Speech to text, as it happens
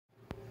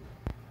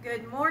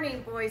Good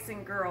morning, boys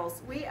and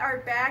girls. We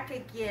are back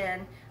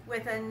again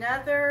with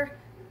another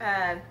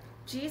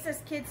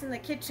Jesus Kids in the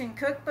Kitchen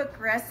cookbook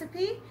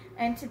recipe,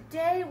 and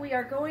today we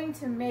are going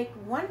to make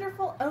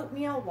wonderful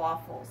oatmeal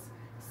waffles.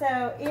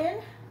 So in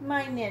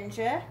my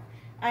Ninja,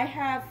 I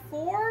have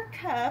 4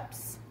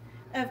 cups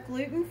of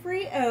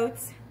gluten-free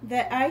oats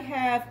that I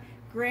have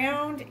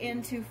ground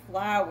into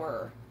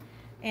flour.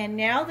 And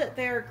now that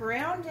they're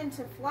ground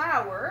into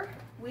flour,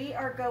 we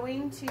are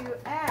going to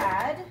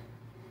add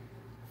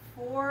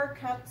 4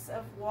 cups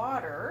of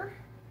water,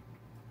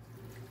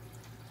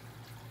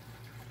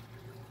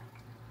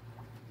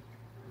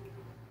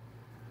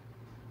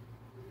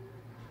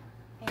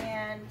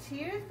 and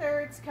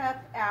 2/3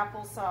 cup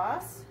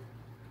applesauce,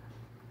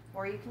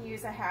 or you can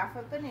use a half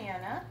a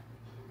banana,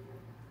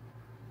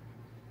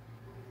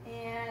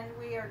 and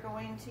we are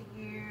going to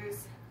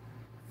use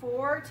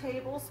 4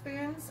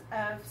 tablespoons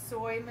of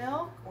soy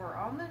milk or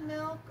almond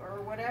milk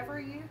or whatever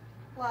you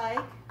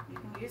like. You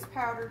can use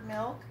powdered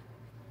milk.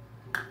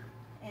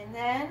 And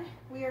then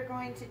we are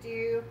going to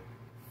do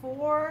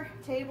 4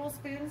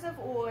 tablespoons of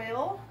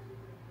oil.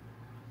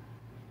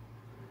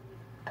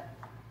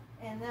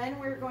 And then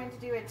we're going to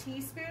do a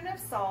teaspoon of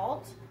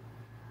salt.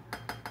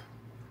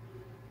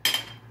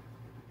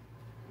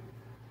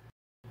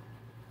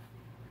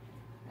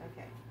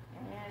 Okay,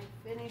 and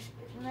finish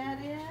getting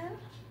that in.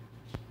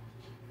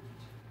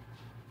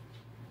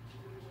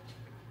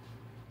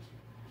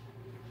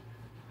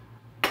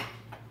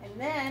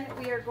 And then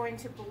we are going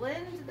to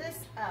blend this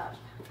up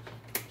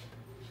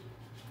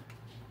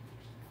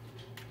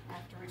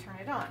after we turn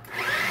it on.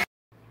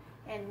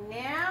 And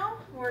now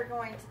we're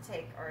going to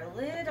take our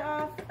lid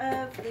off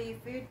of the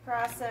food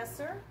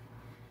processor,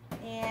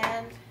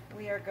 and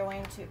we are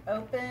going to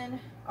open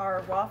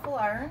our waffle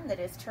iron that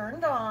is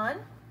turned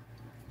on,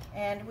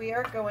 and we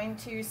are going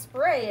to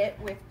spray it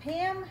with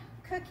Pam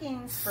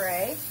cooking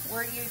spray.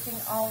 We're using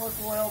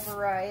olive oil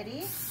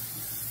variety.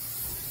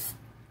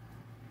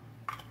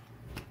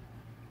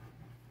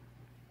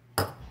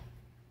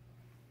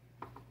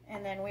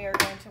 And then we are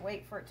going to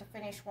wait for it to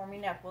finish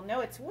warming up. We'll know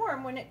it's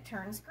warm when it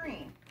turns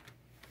green.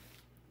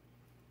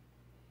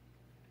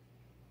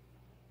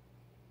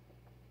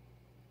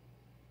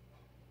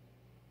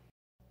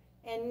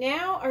 And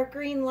now our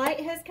green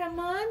light has come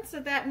on, so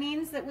that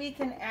means that we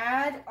can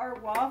add our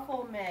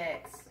waffle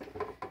mix.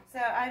 So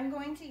I'm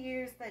going to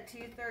use the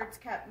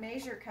 2/3 cup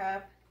measure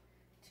cup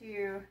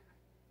to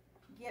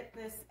get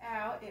this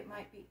out. It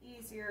might be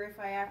easier if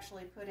I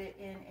actually put it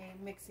in a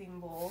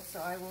mixing bowl, so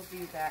I will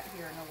do that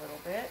here in a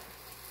little bit.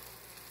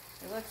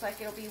 It looks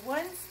like it'll be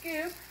 1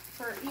 scoop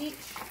for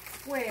each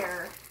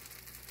square.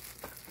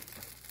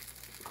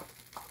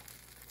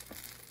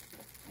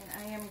 And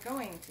I am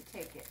going to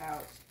take it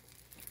out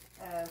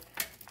of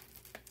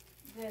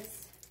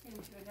this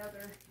into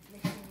another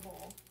mixing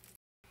bowl.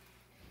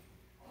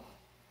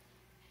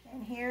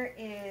 And here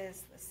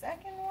is the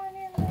second one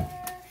in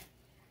there,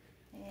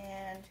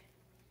 and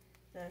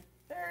the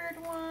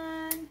third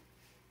one.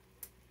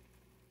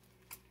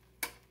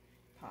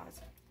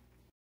 Pause.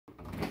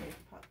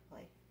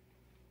 Play.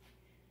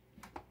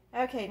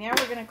 Okay, now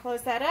we're going to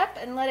close that up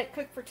and let it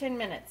cook for 10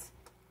 minutes.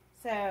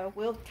 So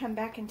we'll come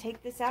back and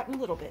take this out in a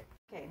little bit.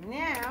 Okay,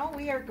 now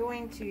we are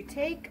going to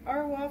take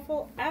our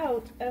waffle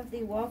out of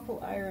the waffle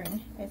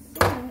iron as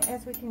soon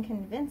as we can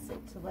convince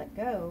it to let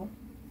go.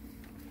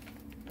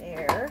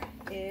 There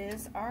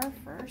is our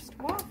first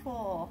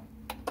waffle.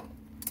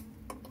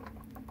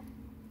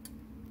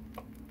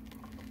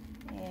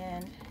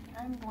 And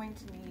I'm going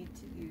to need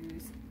to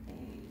use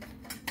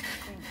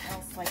something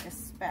else like a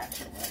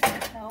spatula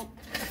to help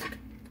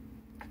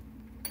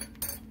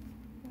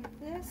with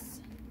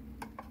this.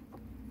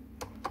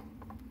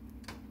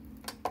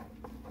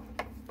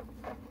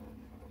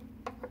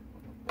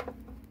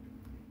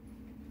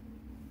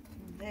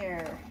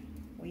 There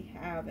we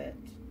have it.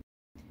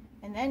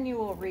 And then you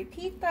will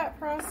repeat that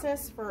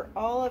process for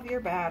all of your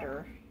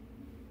batter.